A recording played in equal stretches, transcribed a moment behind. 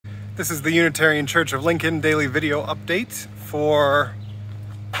This is the Unitarian Church of Lincoln daily video update for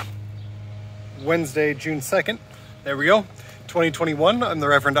Wednesday, June 2nd. There we go, 2021. I'm the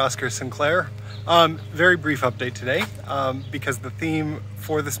Reverend Oscar Sinclair. Very brief update today because the theme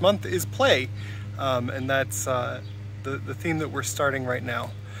for this month is play, and that's the theme that we're starting right now.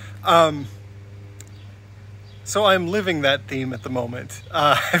 So I'm living that theme at the moment.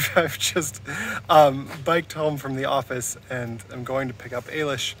 I've just biked home from the office and I'm going to pick up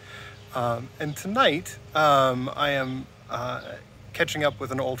Ailish. And tonight I am catching up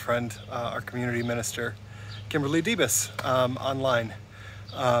with an old friend, our community minister, Kimberly Debus, online.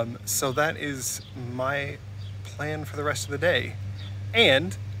 So that is my plan for the rest of the day.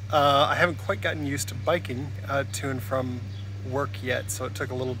 And I haven't quite gotten used to biking to and from work yet, so it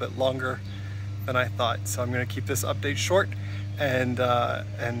took a little bit longer than I thought. So I'm going to keep this update short and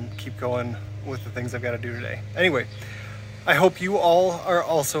keep going with the things I've got to do today. Anyway, I hope you all are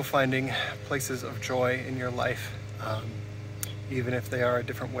also finding places of joy in your life, even if they are a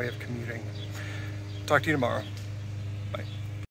different way of commuting. Talk to you tomorrow.